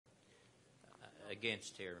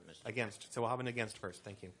against here, Mr. Against. So we'll have an against first.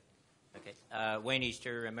 Thank you. Okay. Wayne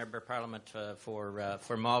Easter, a member of Parliament for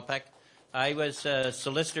Malpeque. I was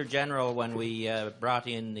Solicitor General when we brought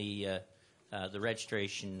in the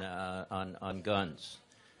registration on guns.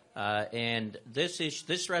 And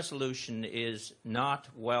this resolution is not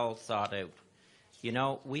well thought out. You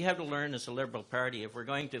know, we have to learn as a Liberal Party, if we're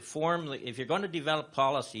going to if you're going to develop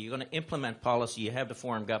policy, you're going to implement policy, you have to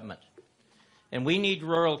form government. And we need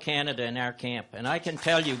rural Canada in our camp. And I can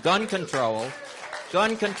tell you, gun control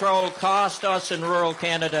cost us in rural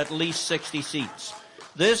Canada at least 60 seats.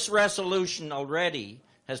 This resolution already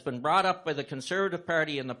has been brought up by the Conservative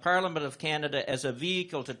Party in the Parliament of Canada as a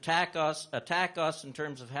vehicle to attack us in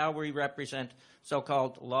terms of how we represent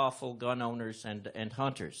so-called lawful gun owners and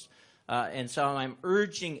hunters. And so I'm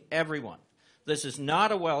urging everyone, this is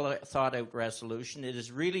not a well-thought-out resolution. It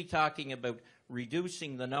is really talking about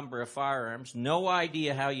reducing the number of firearms, no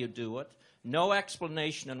idea how you do it, no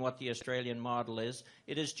explanation on what the Australian model is.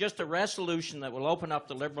 It is just a resolution that will open up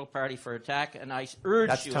the Liberal Party for attack, and I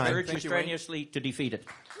urge you strenuously to defeat it.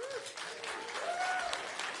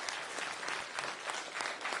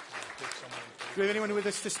 Do we have anyone who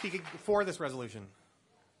wishes to speak for this resolution?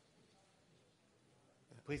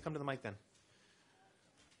 Please come to the mic then.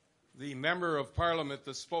 The Member of Parliament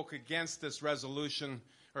that spoke against this resolution,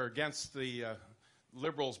 or against the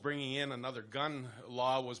Liberals bringing in another gun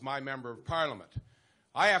law, was my Member of Parliament.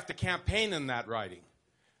 I have to campaign in that riding.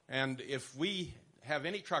 And if we have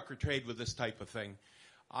any trucker trade with this type of thing,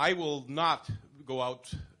 I will not go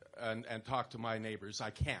out and talk to my neighbors.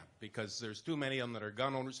 I can't, because there's too many of them that are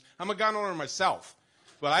gun owners. I'm a gun owner myself,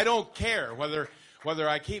 but I don't care whether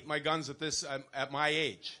I keep my guns at my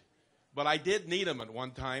age. But I did need them at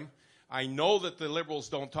one time. I know that the Liberals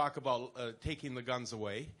don't talk about taking the guns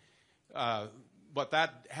away, but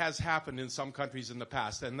that has happened in some countries in the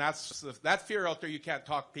past, and that fear out there you can't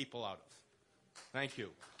talk people out of. Thank you.